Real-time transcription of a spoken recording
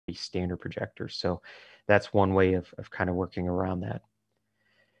standard projectors. So that's one way of kind of working around that.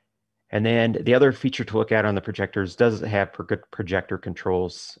 And then the other feature to look at on the projectors, does it have projector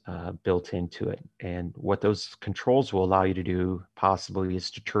controls built into it? And what those controls will allow you to do possibly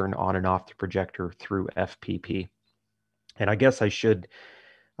is to turn on and off the projector through FPP. And I guess I should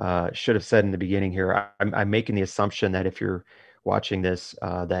have said in the beginning here, I'm making the assumption that if you're watching this,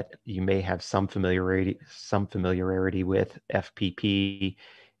 that you may have some familiarity with FPP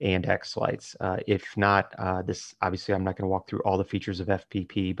and X lights. If not, this obviously I'm not going to walk through all the features of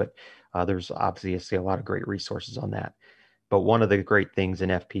FPP, but there's obviously a lot of great resources on that. But one of the great things in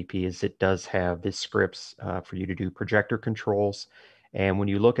FPP is it does have the scripts for you to do projector controls. And when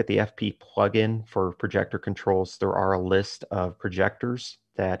you look at the FP plugin for projector controls, there are a list of projectors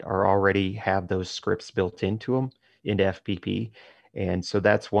that are already have those scripts built into them, into FPP. And so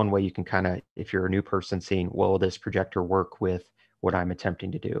that's one way you can kind of, if you're a new person, seeing, will this projector work with what I'm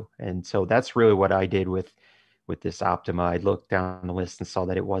attempting to do? And so that's really what I did with this Optima. I looked down the list and saw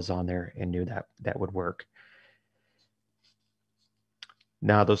that it was on there and knew that that would work.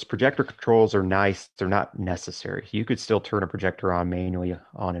 Now, those projector controls are nice. They're not necessary. You could still turn a projector on manually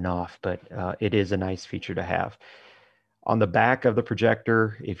on and off, but it is a nice feature to have. On the back of the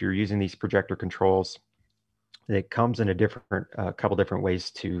projector, if you're using these projector controls, it comes in a couple different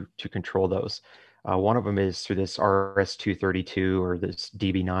ways to control those. One of them is through this RS-232 or this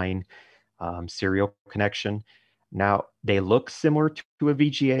DB9 serial connection. Now, they look similar to a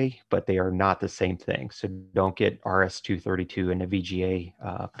VGA, but they are not the same thing. So don't get RS-232 and a VGA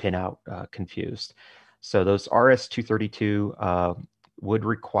pinout confused. So those RS-232 would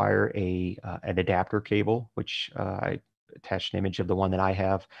require an adapter cable, which I attached an image of the one that I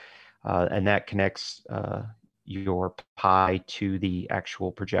have, and that connects your Pi to the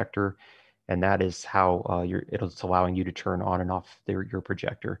actual projector, and that is how it's allowing you to turn on and off your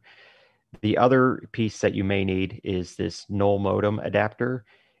projector. The other piece that you may need is this null modem adapter.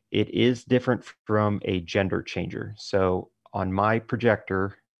 It is different from a gender changer. So on my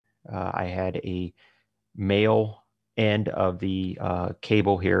projector, I had a male end of the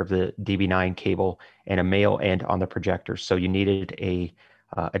cable here, of the DB9 cable, and a male end on the projector. So you needed a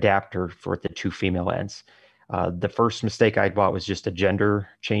adapter for the two female ends. The first mistake I bought was just a gender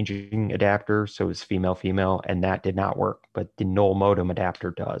changing adapter. So it was female, and that did not work, but the null modem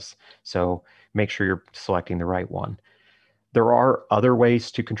adapter does. So make sure you're selecting the right one. There are other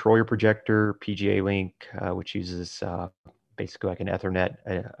ways to control your projector, PGA Link, which uses basically like an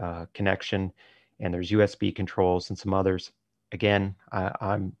Ethernet connection, and there's USB controls and some others. Again,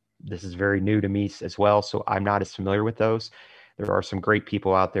 this is very new to me as well, so I'm not as familiar with those. There are some great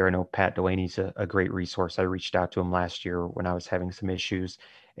people out there. I know Pat Delaney's a great resource. I reached out to him last year when I was having some issues,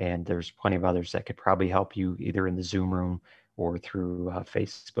 and there's plenty of others that could probably help you either in the Zoom room or through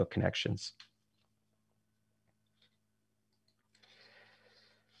Facebook connections.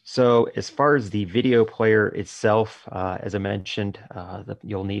 So as far as the video player itself, as I mentioned,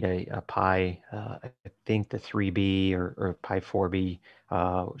 you'll need a Pi, I think the 3B or Pi 4B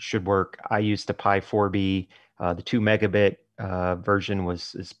should work. I used the Pi 4B. The 2 megabit version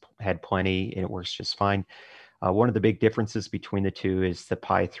had plenty, and it works just fine. One of the big differences between the two is the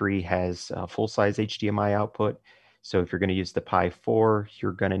Pi 3 has full-size HDMI output. So if you're going to use the Pi 4,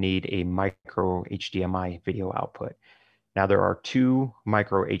 you're going to need a micro HDMI video output. Now there are 2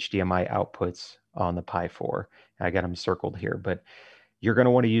 micro HDMI outputs on the Pi 4. I got them circled here, but you're going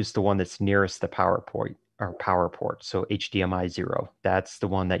to want to use the one that's nearest the power port. So HDMI 0. That's the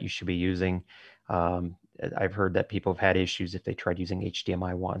one that you should be using. I've heard that people have had issues if they tried using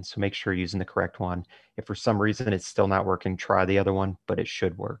HDMI 1. So make sure you're using the correct one. If for some reason it's still not working, try the other one, but it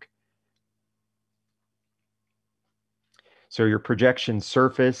should work. So your projection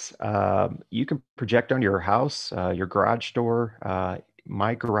surface, you can project on your house, your garage door.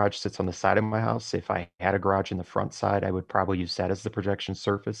 My garage sits on the side of my house. If I had a garage in the front side, I would probably use that as the projection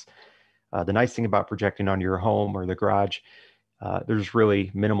surface. The nice thing about projecting on your home or the garage, there's really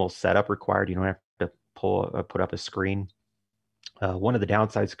minimal setup required. You don't have to put up a screen. One of the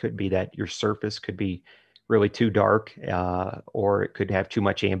downsides could be that your surface could be really too dark, or it could have too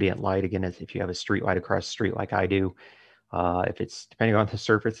much ambient light. Again, if you have a street light across the street like I do, if it's, depending on the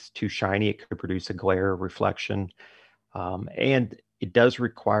surface, too shiny, it could produce a glare reflection. And it does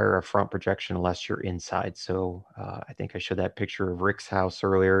require a front projection unless you're inside. So I think I showed that picture of Rick's house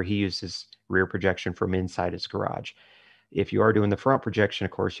earlier. He uses rear projection from inside his garage. If you are doing the front projection,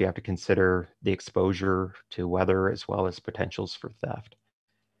 of course, you have to consider the exposure to weather as well as potentials for theft.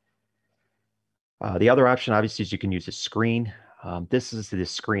 The other option, obviously, is you can use a screen. This is the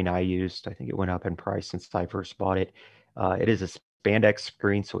screen I used. I think it went up in price since I first bought it. It is a spandex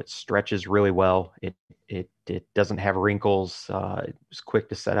screen, so it stretches really well. It doesn't have wrinkles. It's quick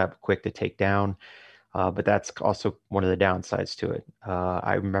to set up, quick to take down. But that's also one of the downsides to it.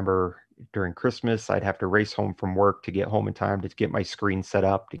 I remember during Christmas, I'd have to race home from work to get home in time to get my screen set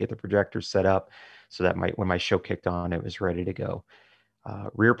up, to get the projector set up, so that when my show kicked on, it was ready to go.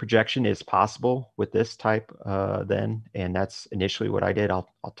 Rear projection is possible with this type then, and that's initially what I did. I'll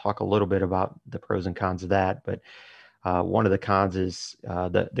talk a little bit about the pros and cons of that, but one of the cons is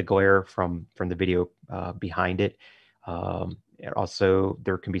the glare from the video behind it. And also,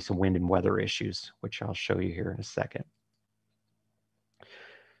 there can be some wind and weather issues, which I'll show you here in a second.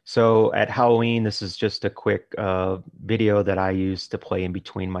 So at Halloween, this is just a quick video that I use to play in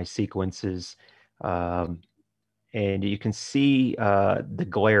between my sequences. And you can see the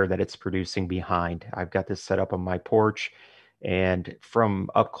glare that it's producing behind. I've got this set up on my porch, and from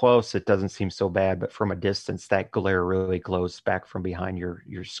up close, it doesn't seem so bad, but from a distance, that glare really glows back from behind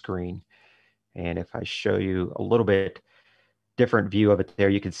your screen. And if I show you a little bit different view of it there,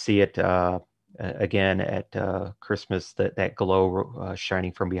 you can see it again at Christmas, that glow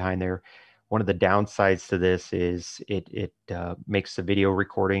shining from behind there. One of the downsides to this is it makes the video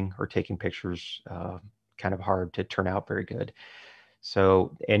recording or taking pictures kind of hard to turn out very good.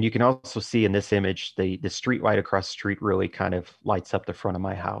 So, and you can also see in this image, the street light across the street really kind of lights up the front of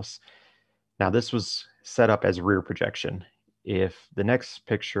my house. Now, this was set up as rear projection. If the next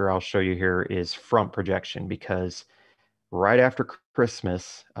picture I'll show you here is front projection, because right after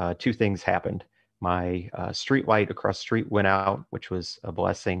Christmas, two things happened. My street light across the street went out, which was a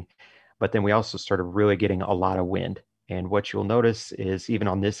blessing, but then we also started really getting a lot of wind. And what you'll notice is even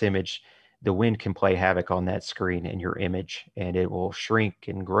on this image, the wind can play havoc on that screen in your image, and it will shrink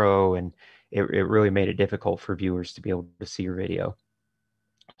and grow, and it really made it difficult for viewers to be able to see your video.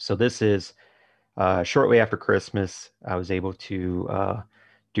 So this is shortly after Christmas. I was able to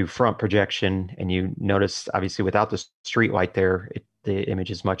do front projection, and you notice obviously without the street light there, the image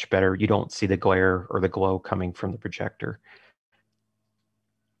is much better. You don't see the glare or the glow coming from the projector.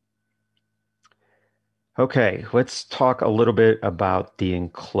 Okay, let's talk a little bit about the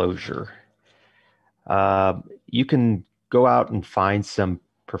enclosure. You can go out and find some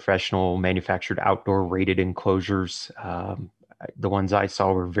professional manufactured outdoor rated enclosures. The ones I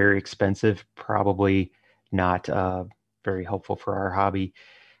saw were very expensive, probably not very helpful for our hobby.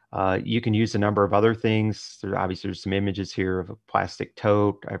 You can use a number of other things. Obviously, there's some images here of a plastic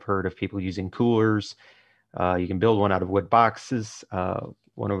tote. I've heard of people using coolers. You can build one out of wood boxes.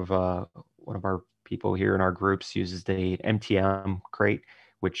 One of our people here in our groups uses the MTM crate,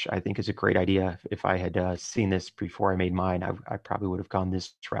 which I think is a great idea. If I had seen this before I made mine, I probably would have gone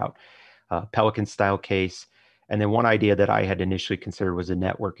this route. Pelican style case. And then one idea that I had initially considered was a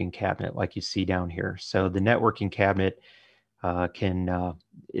networking cabinet like you see down here. So the networking cabinet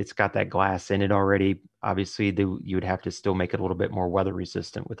it's got that glass in it already. Obviously, you would have to still make it a little bit more weather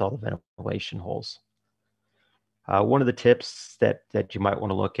resistant with all the ventilation holes. One of the tips that you might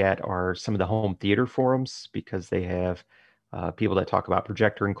want to look at are some of the home theater forums, because they have people that talk about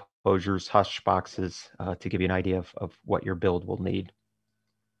projector enclosures, hush boxes, to give you an idea of what your build will need.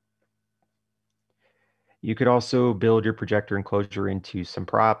 You could also build your projector enclosure into some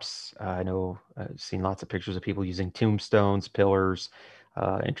props. I know I've seen lots of pictures of people using tombstones, pillars,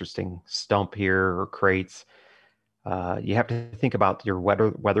 interesting stump here, or crates. You have to think about your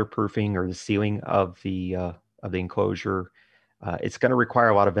weatherproofing or the ceiling of the enclosure. It's going to require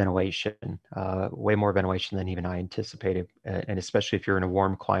a lot of ventilation, way more ventilation than even I anticipated. And especially if you're in a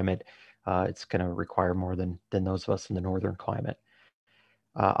warm climate, it's going to require more than those of us in the northern climate.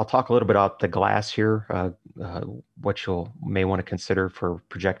 I'll talk a little bit about the glass here, what you may want to consider for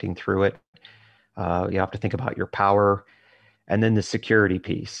projecting through it. You have to think about your power, and then the security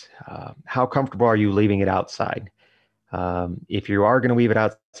piece. How comfortable are you leaving it outside? If you are going to leave it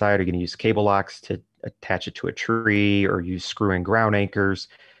outside, are you going to use cable locks to attach it to a tree, or use screw-in ground anchors?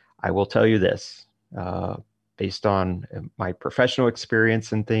 I will tell you this, based on my professional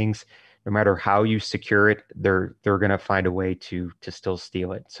experience and things, no matter how you secure it, they're going to find a way to still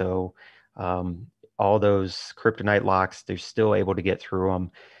steal it. So all those kryptonite locks, they're still able to get through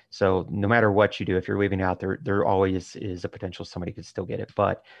them. So no matter what you do, if you're leaving it out there always is a potential somebody could still get it.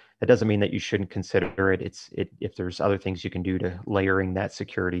 But that doesn't mean that you shouldn't consider it. If there's other things you can do to layering that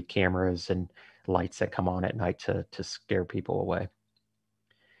security, cameras and lights that come on at night to scare people away.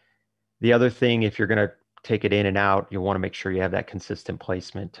 The other thing, if you're going to take it in and out, you'll want to make sure you have that consistent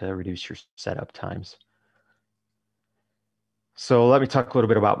placement to reduce your setup times. So let me talk a little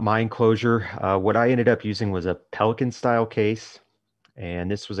bit about my enclosure. What I ended up using was a Pelican style case.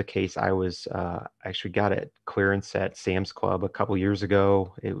 And this was a case I was actually got at clearance at Sam's Club a couple years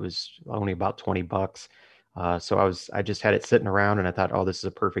ago. It was only about 20 bucks. So I just had it sitting around and I thought, oh, this is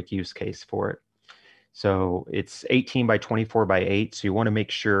a perfect use case for it. So it's 18 by 24 by 8. So you want to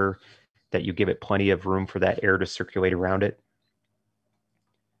make sure that you give it plenty of room for that air to circulate around it.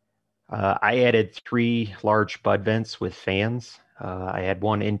 I added 3 large bud vents with fans. I had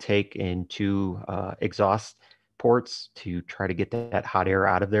 1 intake and 2 exhaust ports to try to get that hot air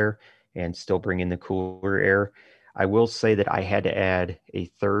out of there and still bring in the cooler air. I will say that I had to add a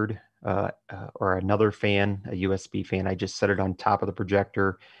third or another fan, a USB fan. I just set it on top of the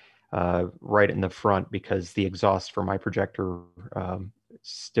projector right in the front because the exhaust for my projector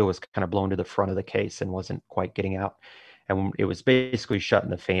still was kind of blown to the front of the case and wasn't quite getting out. And it was basically shutting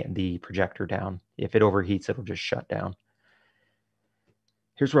the projector down. If it overheats, it'll just shut down.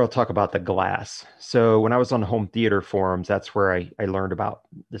 Here's where I'll talk about the glass. So when I was on home theater forums, that's where I learned about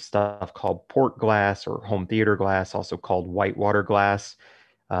this stuff called port glass or home theater glass, also called whitewater glass.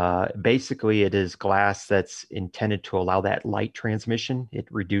 Basically, it is glass that's intended to allow that light transmission. It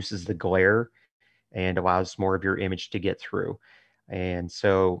reduces the glare and allows more of your image to get through. And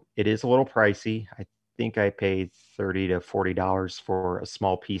so it is a little pricey. I think I paid $30 to $40 for a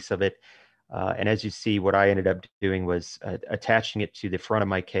small piece of it. And as you see, what I ended up doing was attaching it to the front of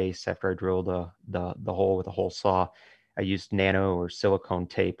my case after I drilled the hole with a hole saw. I used nano or silicone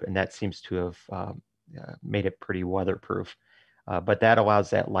tape, and that seems to have made it pretty weatherproof. But that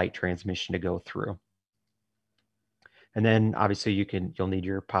allows that light transmission to go through. And then obviously you'll need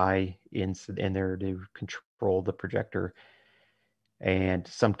your Pi in there to control the projector and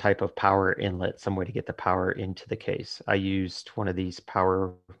some type of power inlet, some way to get the power into the case. I used one of these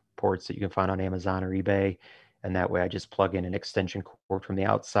power ports that you can find on Amazon or eBay. And that way I just plug in an extension cord from the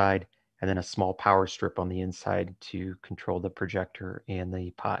outside and then a small power strip on the inside to control the projector and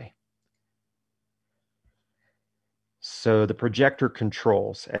the Pi. So the projector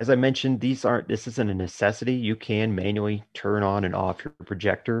controls, as I mentioned, this isn't a necessity. You can manually turn on and off your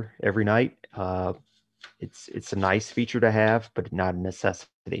projector every night. It's a nice feature to have, but not a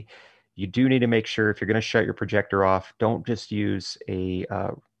necessity. You do need to make sure if you're going to shut your projector off, don't just use a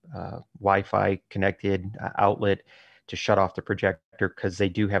Wi-Fi connected outlet to shut off the projector because they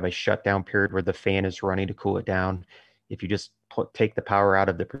do have a shutdown period where the fan is running to cool it down. If you just take the power out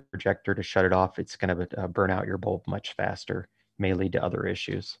of the projector to shut it off, it's going to burn out your bulb much faster, may lead to other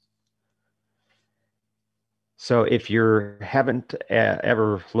issues. So if you haven't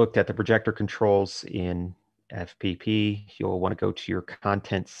ever looked at the projector controls in FPP, you'll want to go to your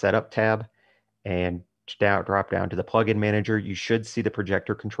content setup tab and drop down to the plugin manager. You should see the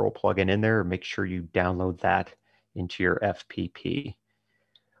projector control plugin in there. Make sure you download that into your FPP.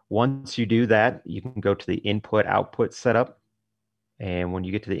 Once you do that, you can go to the input output setup. And when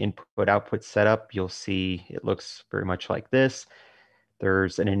you get to the input output setup, you'll see it looks very much like this.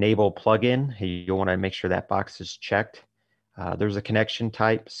 There's an enable plugin. You'll want to make sure that box is checked. There's a connection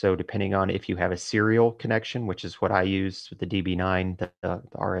type. So depending on if you have a serial connection, which is what I use with the DB9, the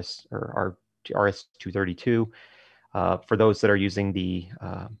RS or RS232, for those that are using the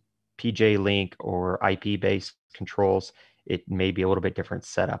PJ Link or IP-based controls, it may be a little bit different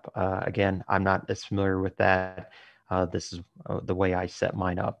setup. Again, I'm not as familiar with that. This is the way I set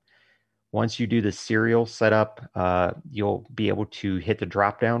mine up. Once you do the serial setup, you'll be able to hit the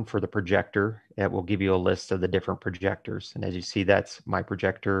drop down for the projector. It will give you a list of the different projectors. And as you see, that's my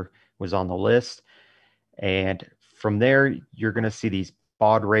projector was on the list. And from there, you're going to see these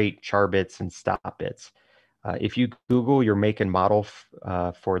baud rate, char bits, and stop bits. If you Google your make and model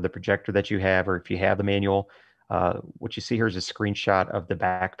for the projector that you have, or if you have the manual, what you see here is a screenshot of the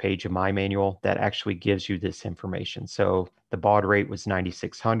back page of my manual that actually gives you this information. So the baud rate was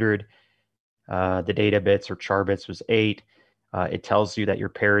 9600. The data bits or char bits was 8. It tells you that your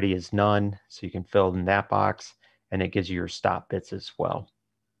parity is none, so you can fill in that box, and it gives you your stop bits as well.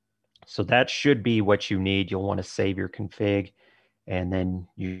 So that should be what you need. You'll want to save your config, and then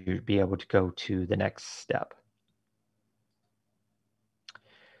you'll be able to go to the next step.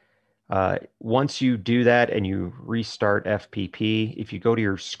 Once you do that and you restart FPP, if you go to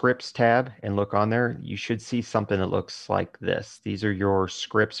your scripts tab and look on there, you should see something that looks like this. These are your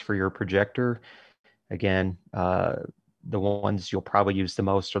scripts for your projector. Again, the ones you'll probably use the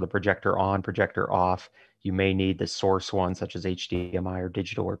most are the projector on, projector off. You may need the source ones such as HDMI or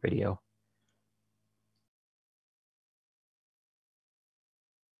digital or video.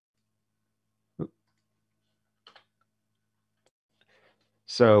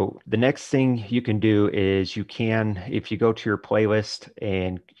 So the next thing you can do is if you go to your playlist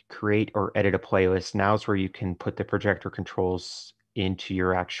and create or edit a playlist, now's where you can put the projector controls into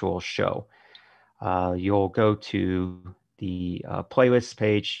your actual show. You'll go to the playlist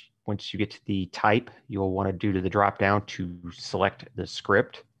page. Once you get to the type, you'll want to do to the drop down to select the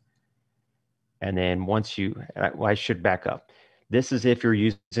script. And then once you, well, I should back up. This is if you're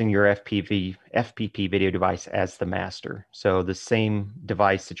using your FPP video device as the master. So the same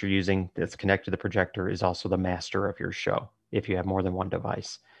device that you're using that's connected to the projector is also the master of your show if you have more than one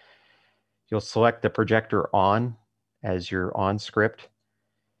device. You'll select the projector on as your on script.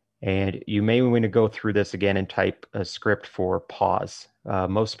 And you may want to go through this again and type a script for pause.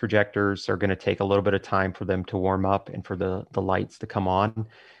 Most projectors are going to take a little bit of time for them to warm up and for the lights to come on.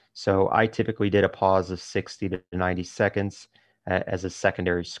 So I typically did a pause of 60 to 90 seconds as a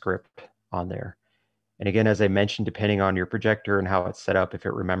secondary script on there. And again, as I mentioned, depending on your projector and how it's set up, if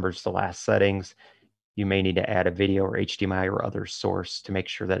it remembers the last settings, you may need to add a video or HDMI or other source to make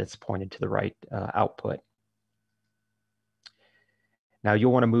sure that it's pointed to the right output. Now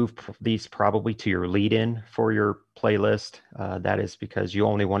you'll want to move these probably to your lead-in for your playlist. That is because you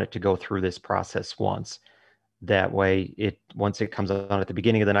only want it to go through this process once. That way, once it comes on at the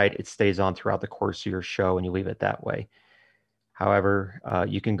beginning of the night, it stays on throughout the course of your show and you leave it that way. However,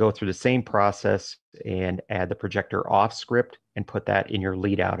 you can go through the same process and add the projector off script and put that in your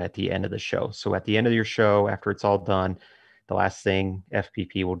lead out at the end of the show. So at the end of your show, after it's all done, the last thing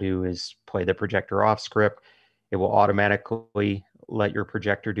FPP will do is play the projector off script. It will automatically let your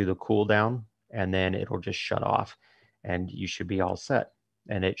projector do the cool down, and then it'll just shut off and you should be all set.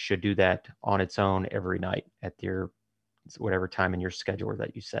 And it should do that on its own every night at your whatever time in your schedule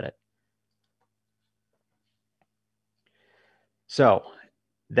that you set it. So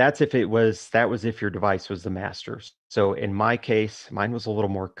that was if your device was the master. So in my case, mine was a little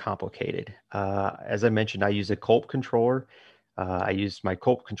more complicated. As I mentioned, I use a Culp controller. I used my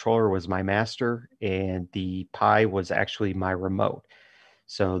Culp controller was my master, and the Pi was actually my remote.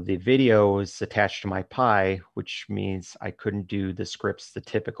 So the video was attached to my Pi, which means I couldn't do the scripts the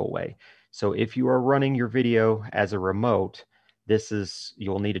typical way. So if you are running your video as a remote,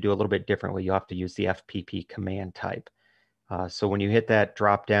 you'll need to do a little bit differently. You'll have to use the FPP command type. So when you hit that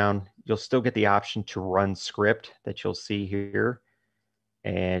drop down, you'll still get the option to run script that you'll see here.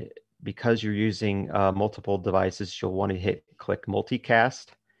 And because you're using multiple devices, you'll want to click multicast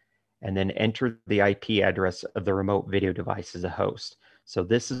and then enter the IP address of the remote video device as a host. So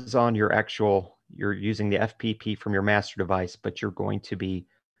this is on you're using the FPP from your master device, but you're going to be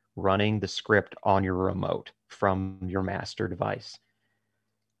running the script on your remote from your master device.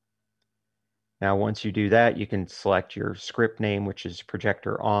 Now, once you do that, you can select your script name, which is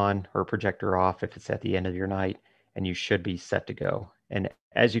projector on or projector off if it's at the end of your night, and you should be set to go. And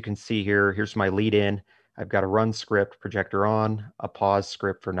as you can see here, here's my lead in. I've got a run script, projector on, a pause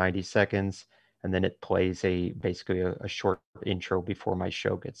script for 90 seconds, and then it plays basically a short intro before my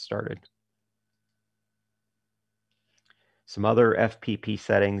show gets started. Some other FPP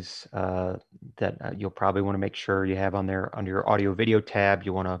settings that you'll probably want to make sure you have on there under your audio video tab.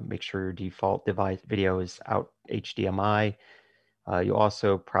 You want to make sure your default device video is out HDMI. You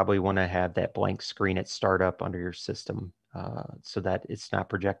also probably want to have that blank screen at startup under your system so that it's not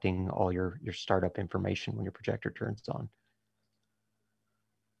projecting all your startup information when your projector turns on.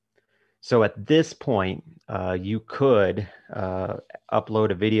 So at this point, you could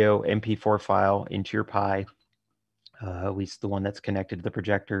upload a video MP4 file into your Pi, at least the one that's connected to the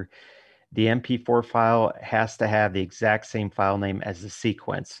projector. The MP4 file has to have the exact same file name as the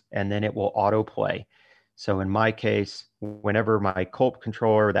sequence, and then it will autoplay. So in my case, whenever my Culp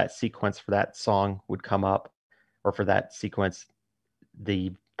controller, that sequence for that song would come up, or for that sequence,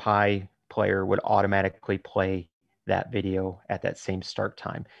 the Pi player would automatically play that video at that same start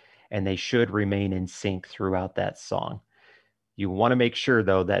time. And they should remain in sync throughout that song. You want to make sure,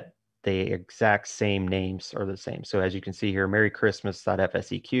 though, that the exact same names are the same. So as you can see here, Merry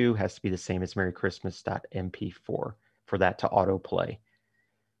Christmas.fseq has to be the same as Merry Christmas.mp4 for that to autoplay.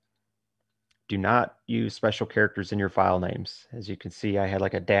 Do not use special characters in your file names. As you can see, I had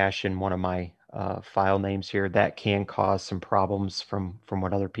like a dash in one of my file names here. That can cause some problems from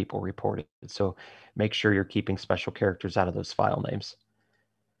what other people reported. So make sure you're keeping special characters out of those file names.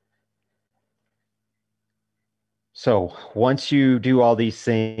 So once you do all these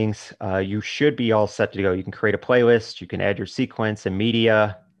things, you should be all set to go. You can create a playlist, you can add your sequence and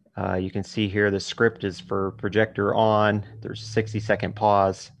media. You can see here the script is for projector on. There's a 60-second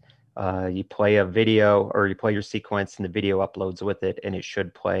pause. You play a video or you play your sequence and the video uploads with it and it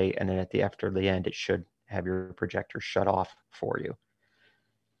should play. And then after the end, it should have your projector shut off for you.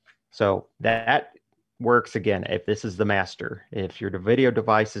 So that works again if this is the master. If your video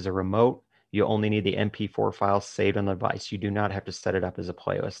device is a remote, You only need the MP4 file saved on the device. You do not have to set it up as a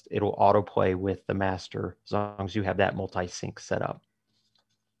playlist. It'll autoplay with the master as long as you have that multi-sync set up.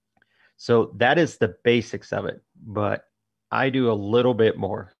 So that is the basics of it, but I do a little bit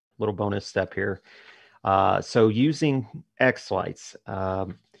more, little bonus step here. So using X-Lights,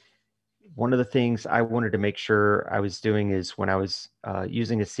 one of the things I wanted to make sure I was doing is when I was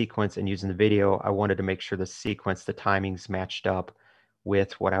using a sequence and using the video, I wanted to make sure the sequence, the timings matched up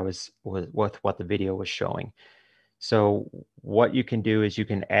with what what the video was showing. So what you can do is you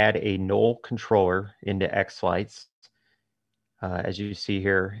can add a null controller into X-Lights, as you see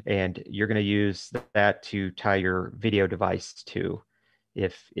here, and you're going to use that to tie your video device to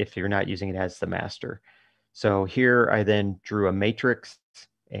if you're not using it as the master. So here I then drew a matrix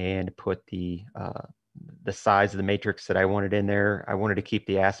and put the size of the matrix that I wanted in there. I wanted to keep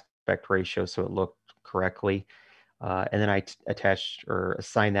the aspect ratio so it looked correctly. And then I attached or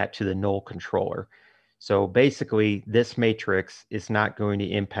assigned that to the null controller. So basically, this matrix is not going to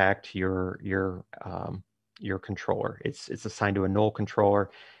impact your controller. It's assigned to a null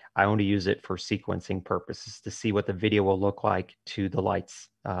controller. I only use it for sequencing purposes to see what the video will look like to the lights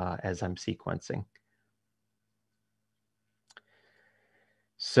as I'm sequencing.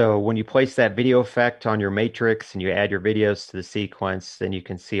 So when you place that video effect on your matrix and you add your videos to the sequence, then you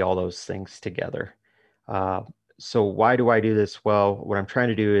can see all those things together. So why do I do this? Well, what I'm trying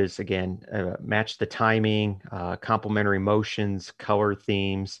to do is, again, match the timing, complementary motions, color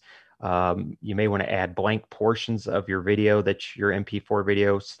themes. You may want to add blank portions of your video, your MP4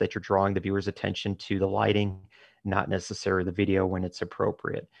 video, so that you're drawing the viewer's attention to the lighting, not necessarily the video when it's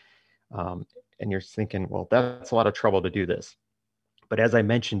appropriate. And you're thinking, well, that's a lot of trouble to do this. But as I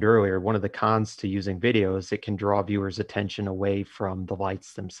mentioned earlier, one of the cons to using video is it can draw viewers' attention away from the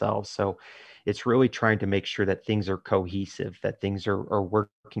lights themselves. So it's really trying to make sure that things are cohesive, that things are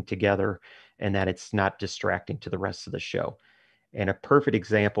working together, and that it's not distracting to the rest of the show. And a perfect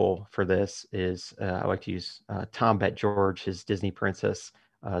example for this is I like to use Tom Bet George, his Disney Princess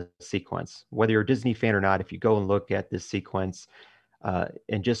sequence. Whether you're a Disney fan or not, if you go and look at this sequence,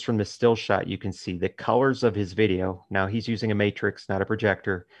 and just from the still shot, you can see the colors of his video. Now he's using a matrix, not a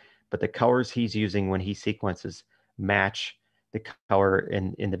projector, but the colors he's using when he sequences match the color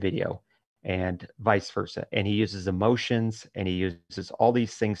in the video and vice versa. And he uses emotions and he uses all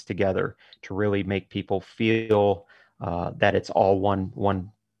these things together to really make people feel that it's all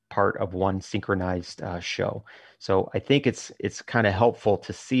one part of one synchronized show. So I think it's kind of helpful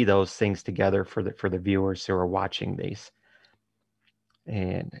to see those things together for the viewers who are watching these.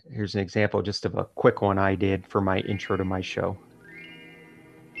 And here's an example just of a quick one I did for my intro to my show.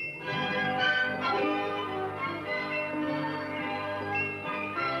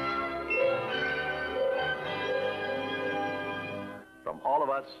 From all of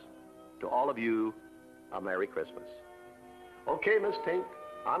us to all of you, a Merry Christmas. Okay, Miss Tink,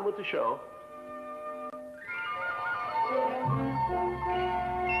 on with the show.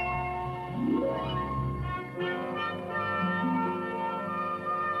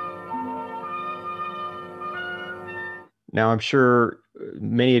 Now, I'm sure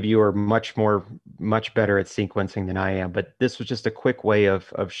many of you are much better at sequencing than I am, but this was just a quick way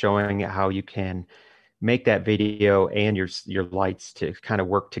of showing how you can make that video and your lights to kind of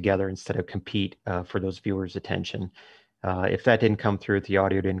work together instead of compete for those viewers' attention. If that didn't come through, if the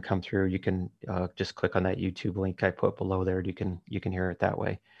audio didn't come through, you can just click on that YouTube link I put below there. You can hear it that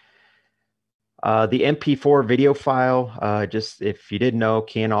way. The MP4 video file, just if you didn't know,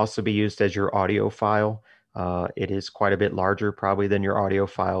 can also be used as your audio file. It is quite a bit larger probably than your audio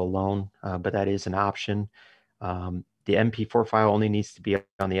file alone, but that is an option. The MP4 file only needs to be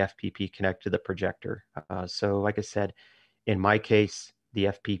on the FPP connected to the projector. So like I said, in my case, the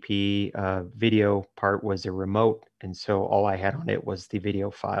FPP video part was a remote, and so all I had on it was the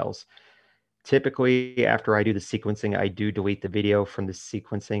video files. Typically, after I do the sequencing, I do delete the video from the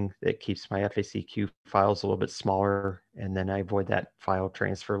sequencing. That keeps my FACQ files a little bit smaller, and then I avoid that file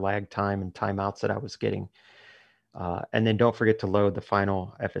transfer lag time and timeouts that I was getting. And then don't forget to load the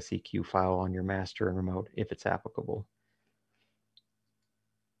final FSEQ file on your master and remote if it's applicable.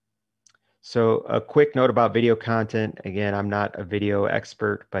 So a quick note about video content. Again, I'm not a video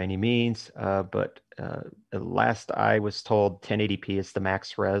expert by any means, but last I was told 1080p is the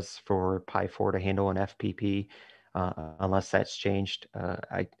max res for Pi 4 to handle an FPP, unless that's changed.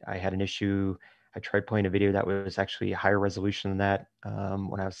 I had an issue. I tried playing a video that was actually a higher resolution than that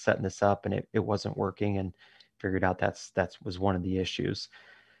when I was setting this up, and it wasn't working, and figured out that was one of the issues.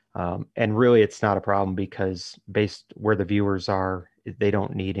 And really, it's not a problem because based where the viewers are, they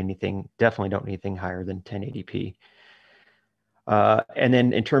don't need anything, definitely don't need anything higher than 1080p. And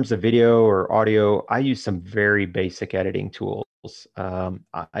then in terms of video or audio, I use some very basic editing tools.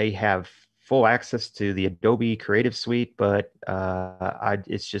 I have full access to the Adobe Creative Suite, but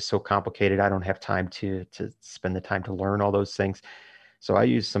it's just so complicated. I don't have time to spend the time to learn all those things. So I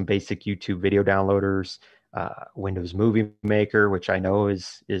use some basic YouTube video downloaders, Windows Movie Maker, which I know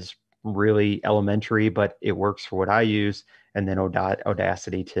is really elementary, but it works for what I use, and then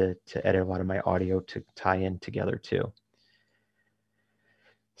Audacity to edit a lot of my audio to tie in together too.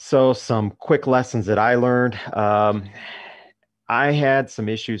 So some quick lessons that I learned. I had some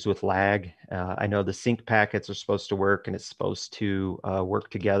issues with lag. I know the sync packets are supposed to work and it's supposed to work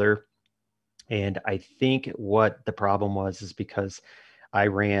together. And I think what the problem was is because I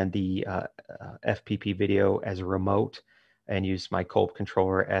ran the FPP video as a remote and used my Colt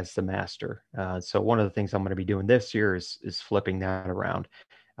controller as the master. So one of the things I'm going to be doing this year is flipping that around,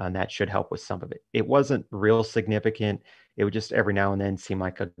 and that should help with some of it. It wasn't real significant. It would just every now and then seem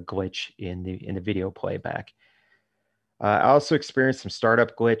like a glitch in the video playback. I also experienced some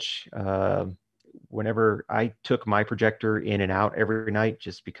startup glitch whenever I took my projector in and out every night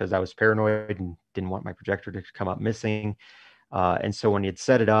just because I was paranoid and didn't want my projector to come up missing. And so when you'd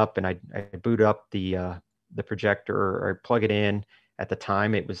set it up and I boot up the projector or plug it in, at the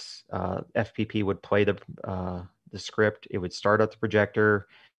time it was FPP would play the script. It would start up the projector,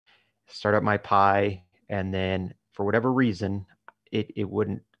 start up my Pi, and then for whatever reason, it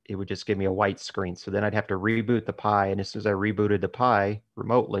wouldn't. It would just give me a white screen. So then I'd have to reboot the Pi, and as soon as I rebooted the Pi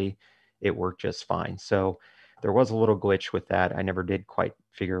remotely, it worked just fine. So there was a little glitch with that. I never did quite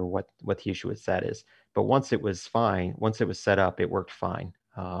figure what the issue with that is. But once it was fine, once it was set up, it worked fine.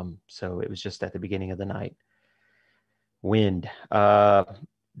 So it was just at the beginning of the night. Wind.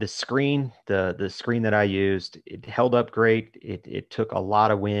 The screen, the screen that I used, it held up great. It took a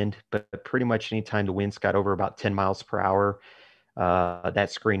lot of wind, but pretty much anytime the winds got over about 10 miles per hour,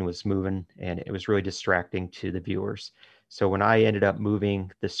 that screen was moving and it was really distracting to the viewers. So when I ended up moving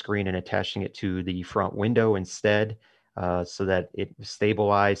the screen and attaching it to the front window instead, so that it was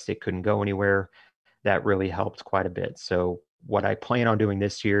stabilized, it couldn't go anywhere, that really helped quite a bit. So what I plan on doing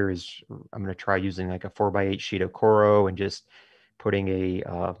this year is I'm going to try using like a 4x8 sheet of Coro and just putting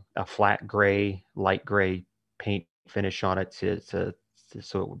a flat gray, light gray paint finish on it so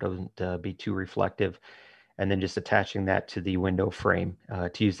it doesn't be too reflective, and then just attaching that to the window frame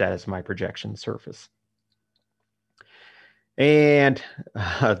to use that as my projection surface. And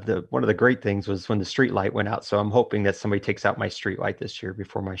one of the great things was when the street light went out. So I'm hoping that somebody takes out my street light this year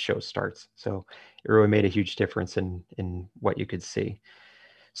before my show starts. So it really made a huge difference in what you could see.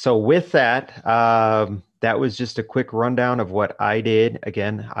 So with that, that was just a quick rundown of what I did.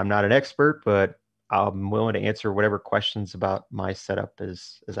 Again, I'm not an expert, but I'm willing to answer whatever questions about my setup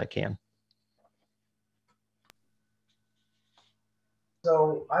as I can.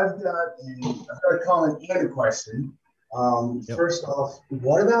 So I've got a comment and a question. Yep. First off,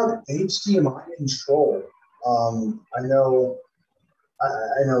 what about HDMI control? I know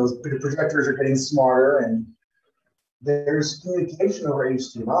the projectors are getting smarter, and there's communication over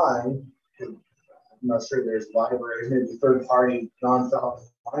HDMI. I'm not sure there's libraries, maybe third-party non-Falcon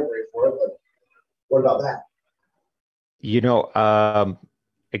library for it, but what about that? You know,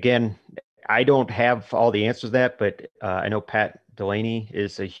 again, I don't have all the answers to that, but I know Pat Delaney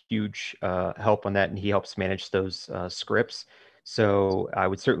is a huge help on that, and he helps manage those scripts. So I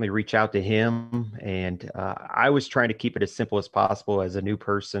would certainly reach out to him. And I was trying to keep it as simple as possible as a new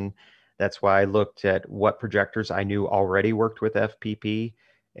person. That's why I looked at what projectors I knew already worked with FPP,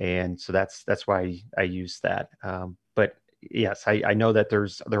 and so that's why I used that. But yes, I know that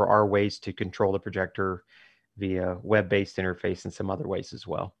there are ways to control the projector via web-based interface and some other ways as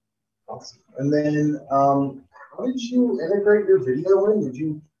well. Awesome. And then, how did you integrate your video in? Did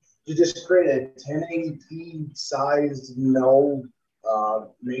you just create a 1080p sized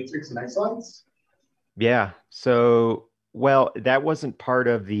matrix and X lines? Yeah. So, well, that wasn't part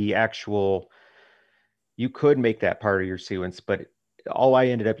of the actual. You could make that part of your sequence, but all I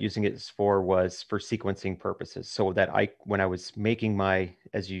ended up using it for was for sequencing purposes. So that when I was making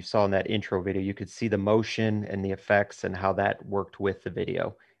as you saw in that intro video, you could see the motion and the effects and how that worked with the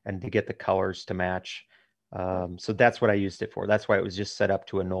video and to get the colors to match. So that's what I used it for. That's why it was just set up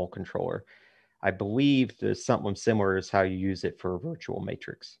to a null controller. I believe there's something similar is how you use it for a virtual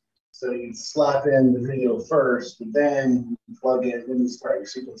matrix. So you slap in the video first, then you plug in, then you start your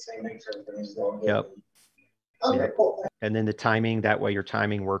sequencing, make sure everything's going good. Yep. Okay, yeah. cool. And then the timing, that way your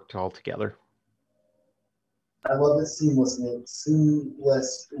timing worked all together. I love the seamlessness.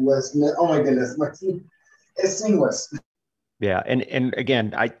 Oh my goodness, it's seamless. Yeah, and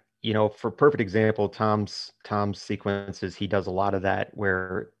again, for perfect example, Tom's sequences, he does a lot of that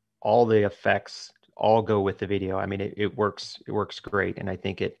where all the effects all go with the video. I mean, it works great, and I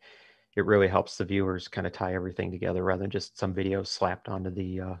think it really helps the viewers kind of tie everything together rather than just some videos slapped onto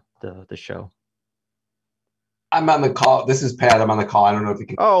the show. I'm on the call. This is Pat. I'm on the call. I don't know if you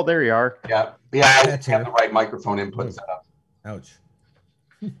can. Oh, there you are. Yeah. I have the right microphone input set up. Ouch.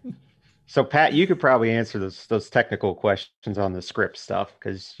 So Pat, you could probably answer those technical questions on the script stuff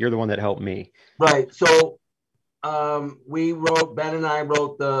because you're the one that helped me. Right. So Ben and I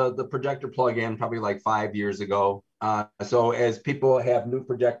wrote the projector plugin probably like 5 years ago. So as people have new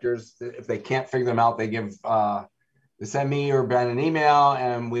projectors, if they can't figure them out, they send me or Ben an email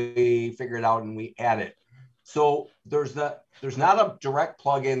and we figure it out and we add it. So there's not a direct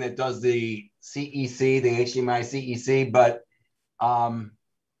plugin that does the CEC, the HDMI CEC, but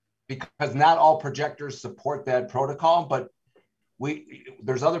because not all projectors support that protocol, but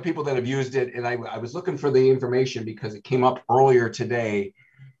there's other people that have used it, and I was looking for the information because it came up earlier today.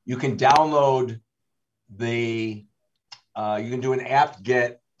 You can download you can do an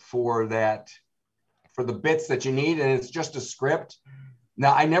apt-get for the bits that you need, and it's just a script.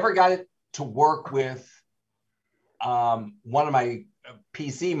 Now, I never got it to work with one of my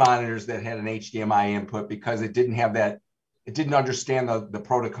PC monitors that had an HDMI input because it didn't have that. It didn't understand the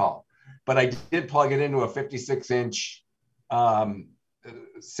protocol, but I did plug it into a 56-inch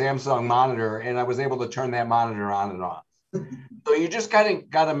Samsung monitor, and I was able to turn that monitor on and off. So you just kind of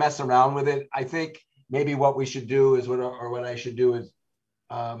got to mess around with it. I think maybe what we should do is what I should do is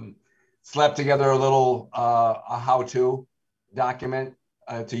slap together a little a how-to document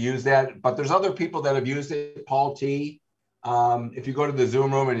to use that. But there's other people that have used it. Paul T. If you go to the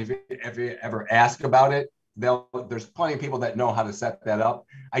Zoom room and if you ever ask about it, there's plenty of people that know how to set that up.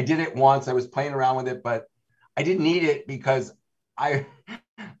 I did it once. I was playing around with it, but I didn't need it because I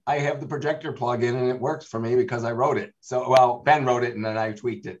have the projector plugin and it works for me because I wrote it. So, well, Ben wrote it and then I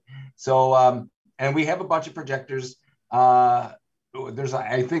tweaked it. So, and we have a bunch of projectors. I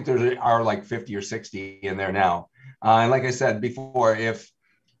think there are like 50 or 60 in there now. And like I said before, if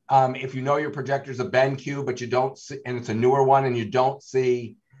you know your projector's a BenQ, but you don't see, and it's a newer one and you don't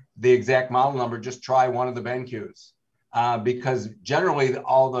see the exact model number, just try one of the BenQs because generally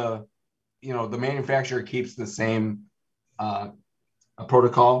the manufacturer keeps the same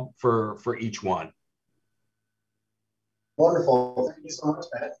protocol for each one. Wonderful. Thank you so much,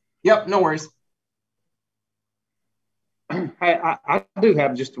 Pat. Yep, no worries. I do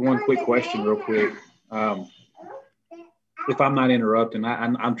have just one quick question real quick. If I'm not interrupting,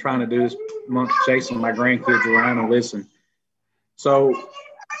 I'm trying to do this amongst chasing my grandkids around and listen. So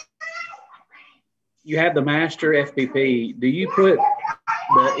you have the master FPP. Do you put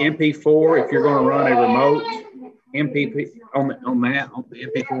the MP4 if you're going to run a remote MPP on the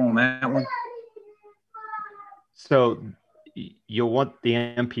MP4 on that one? So you'll want the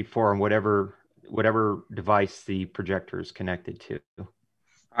MP4 on whatever device the projector is connected to. All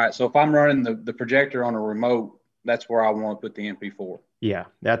right. So if I'm running the projector on a remote, that's where I want to put the MP4. Yeah,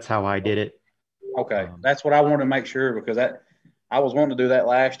 that's how I did it. Okay, that's what I wanted to make sure because I was wanting to do that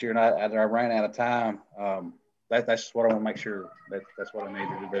last year and I ran out of time. That's just what I want to make sure that's what I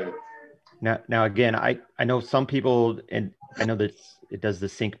needed to do. Now again, I know some people, and I know that it does the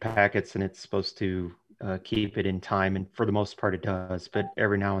sync packets and it's supposed to keep it in time, and for the most part it does. But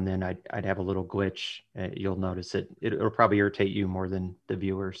every now and then I'd have a little glitch. You'll notice it. It'll probably irritate you more than the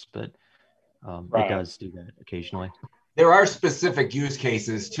viewers, but right. It does do that occasionally. There are specific use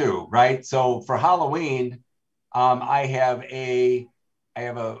cases too, right? So for Halloween, I have a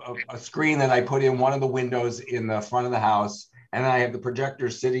screen that I put in one of the windows in the front of the house, and I have the projector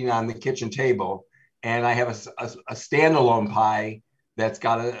sitting on the kitchen table, and I have a standalone Pi that's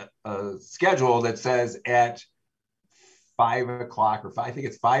got a schedule that says at 5 o'clock or I think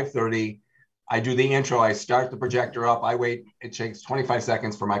it's 5:30. I do the intro. I start the projector up. I wait. It takes 25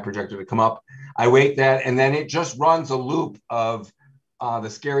 seconds for my projector to come up. I wait that, and then it just runs a loop of the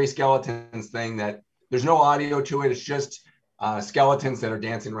scary skeletons thing that there's no audio to it. It's just skeletons that are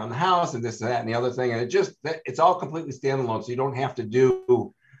dancing around the house and this and that and the other thing. And it's all completely standalone. So you don't have to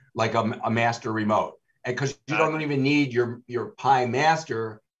do like a master remote, and because you don't even need your Pi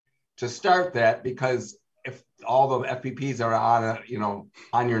master to start that, because if all the FPPs are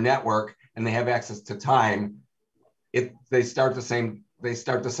on your network and they have access to time, they start the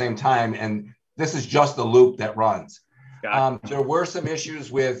same time, and this is just the loop that runs. There were some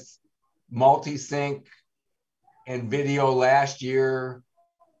issues with multi-sync and video last year,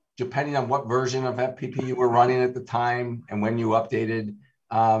 depending on what version of FPP you were running at the time and when you updated.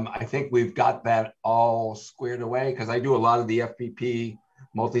 I think we've got that all squared away because I do a lot of the FPP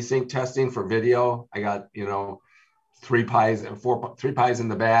multi-sync testing for video. I got, you know, 3 Pis in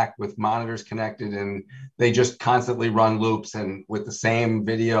the back with monitors connected, and they just constantly run loops and with the same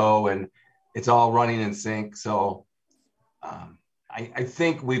video, and it's all running in sync. So I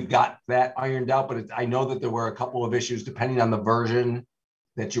think we've got that ironed out, but I know that there were a couple of issues depending on the version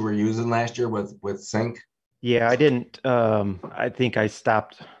that you were using last year with sync. Yeah, I didn't. I think I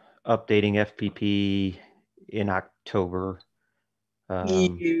stopped updating FPP in October.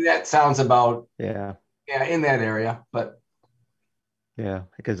 That sounds about yeah in that area, but yeah,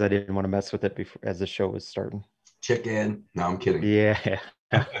 because I didn't want to mess with it before as the show was starting. Chicken. No, I'm kidding. Yeah.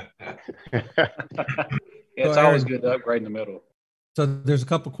 It's always good to upgrade in the middle. So there's a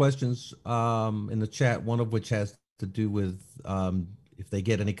couple questions in the chat, one of which has to do with if they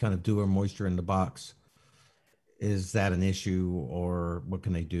get any kind of dew or moisture in the box. Is that an issue, or what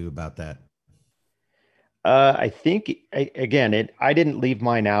can they do about that? I think again, I didn't leave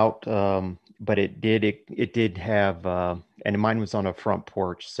mine out, but it did have, and mine was on a front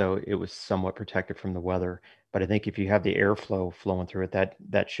porch, so it was somewhat protected from the weather. But I think if you have the airflow flowing through it,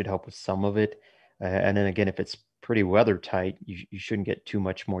 that should help with some of it. And then again, if it's pretty weather tight, you shouldn't get too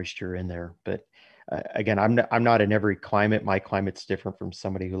much moisture in there. But again, I'm not in every climate. My climate's different from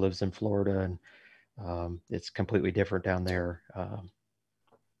somebody who lives in Florida, and it's completely different down there.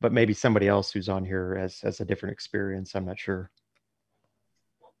 But maybe somebody else who's on here has a different experience. I'm not sure.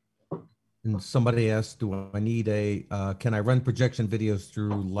 And somebody asked, do I need can I run projection videos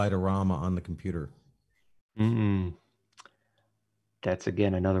through Lightorama on the computer? That's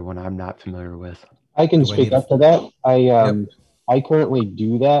again another one I'm not familiar with. I can speak up to that. I currently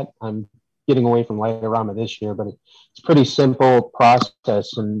do that. I'm getting away from Lightorama this year, but it's a pretty simple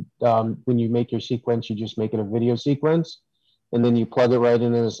process. And when you make your sequence, you just make it a video sequence, and then you plug it right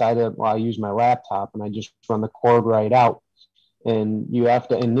into the side of. Well, I use my laptop, and I just run the cord right out. And you have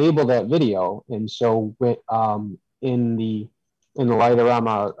to enable that video. And so in the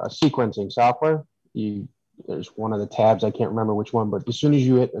Lightorama sequencing software, there's one of the tabs, I can't remember which one, but as soon as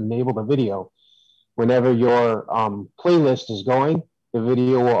you hit enable the video, whenever your playlist is going, the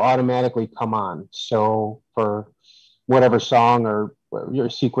video will automatically come on. So for whatever song or your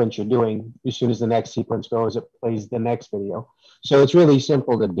sequence you're doing, as soon as the next sequence goes, it plays the next video. So it's really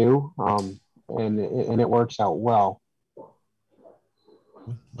simple to do, and it works out well.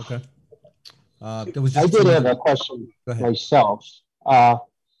 Okay. I did have a question myself.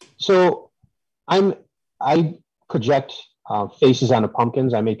 So I project faces onto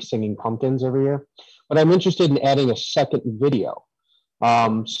pumpkins. I make singing pumpkins every year, but I'm interested in adding a second video.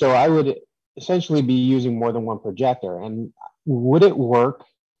 So I would essentially be using more than one projector. And would it work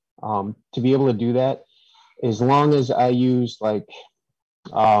to be able to do that as long as I use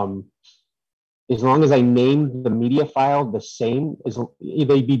as long as I name the media file the same?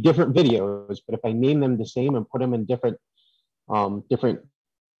 They'd be different videos, but if I name them the same and put them in different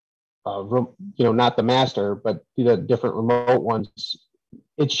not the master, but the different remote ones,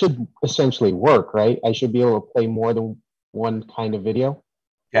 it should essentially work, right? I should be able to play more than one kind of video.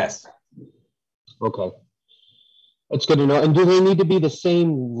 Yes. Okay. That's good to know. And do they need to be the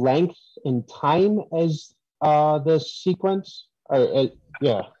same length and time as the sequence?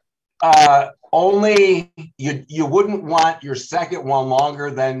 Yeah. Only you wouldn't want your second one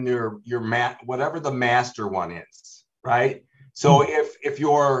longer than your whatever the master one is, right? So if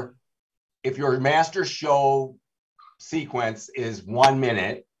your master show sequence is 1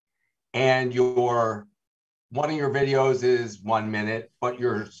 minute and one of your videos is 1 minute, but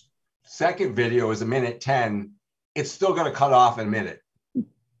your second video is 1:10, it's still going to cut off in a minute,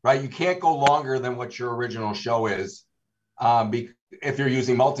 right? You can't go longer than what your original show is if you're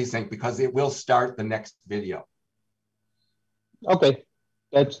using multi-sync, because it will start the next video. Okay,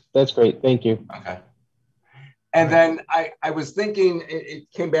 that's great. Thank you. Okay. And then I was thinking, it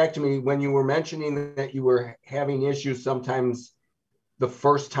came back to me when you were mentioning that you were having issues sometimes the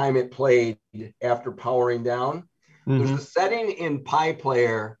first time it played after powering down. Mm-hmm. There's a setting in Pi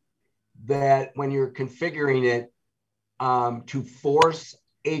Player that when you're configuring it to force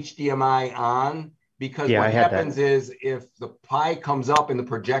HDMI on, because what happens is if the Pi comes up and the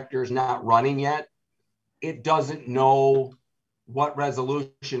projector is not running yet, it doesn't know what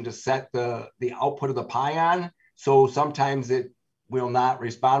resolution to set the output of the Pi on. So sometimes it will not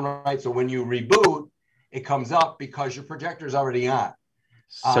respond right. So when you reboot, it comes up because your projector is already on.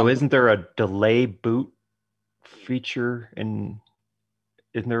 So isn't there a delay boot feature? And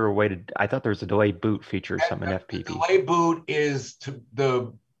isn't there a way to, I thought there was a delay boot feature or something in FPP. The delay boot is to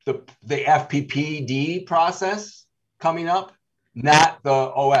the FPPD process coming up, not the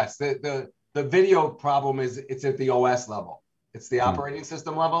OS. The video problem is it's at the OS level. It's the operating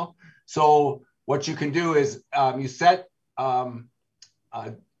system level. So what you can do is you set,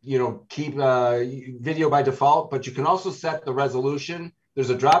 keep video by default, but you can also set the resolution. There's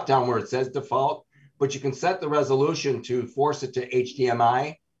a drop down where it says default, but you can set the resolution to force it to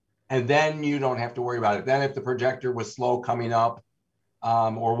HDMI, and then you don't have to worry about it. Then if the projector was slow coming up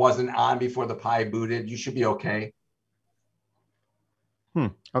or wasn't on before the Pi booted, you should be okay.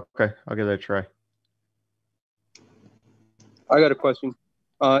 Okay, I'll give that a try. I got a question.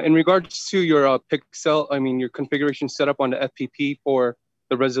 In regards to your your configuration setup on the FPP for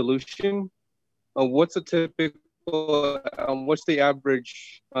the resolution, what's the typical, what's the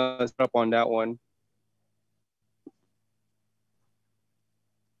average setup on that one?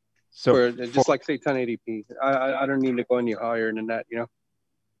 So just like say 1080p. I don't need to go any higher than that,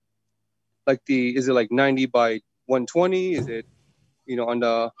 Like is it like 90 by 120? Is it, on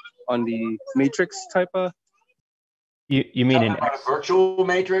the matrix type of? You mean in a virtual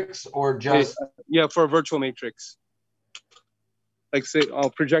matrix or just? Yeah, for a virtual matrix. Like say,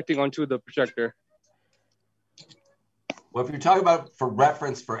 projecting onto the projector. Well, if you're talking about for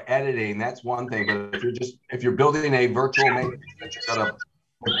reference for editing, that's one thing. But if you're building a virtual matrix that you're gonna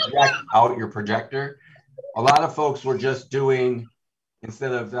project out your projector, a lot of folks were just doing,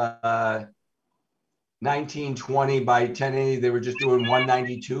 instead of 1920 by 1080, they were just doing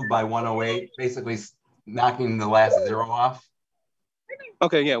 192 by 108, basically knocking the last zero off.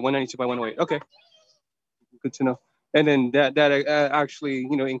 Okay, yeah, 192 by 108. Okay, good to know. And then that actually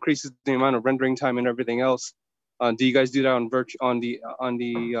increases the amount of rendering time and everything else. Do you guys do that on the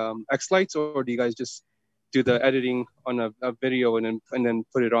X Lights, or do you guys just do the editing on a video and then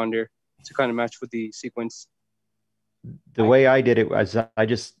put it on there to kind of match with the sequence? The way I did it was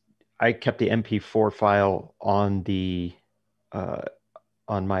I kept the MP4 file on the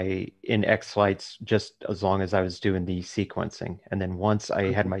in X Lights just as long as I was doing the sequencing, and then once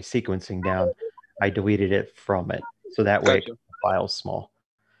I had my sequencing down, I deleted it from it, so that way the file's small.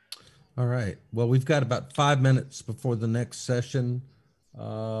 All right. Well, we've got about 5 minutes before the next session,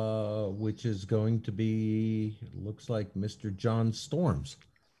 which is going to be, looks like Mr. John Storms.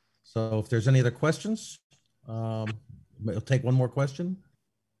 So if there's any other questions, we'll take one more question.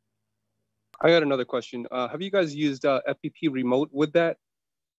 I got another question. Have you guys used FPP remote with that?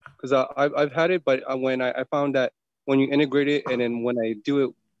 Because I've had it, but when I found that when you integrate it and then when I do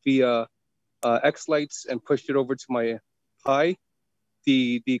it via X Lights and push it over to my Pi,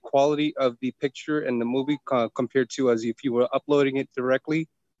 the quality of the picture and the movie compared to as if you were uploading it directly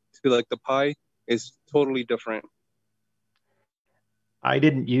to like the Pi is totally different. I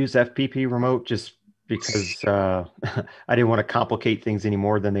didn't use FPP remote just because I didn't want to complicate things any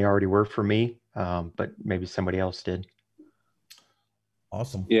more than they already were for me, but maybe somebody else did.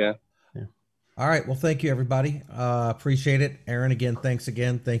 Awesome. Yeah. All right. Well, thank you, everybody. Appreciate it. Aaron, again, thanks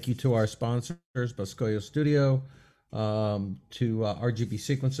again. Thank you to our sponsors, Boscoyo Studio, to RGB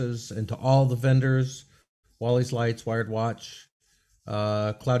Sequences, and to all the vendors, Wally's Lights, Wired Watch,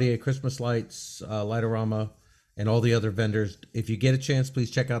 Cloudier Christmas Lights, Lightorama, and all the other vendors. If you get a chance, please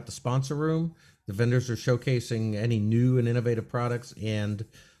check out the sponsor room. The vendors are showcasing any new and innovative products, and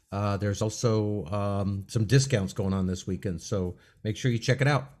there's also some discounts going on this weekend. So make sure you check it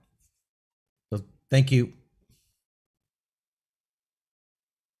out. So thank you.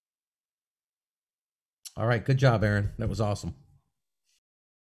 All right. Good job, Aaron. That was awesome.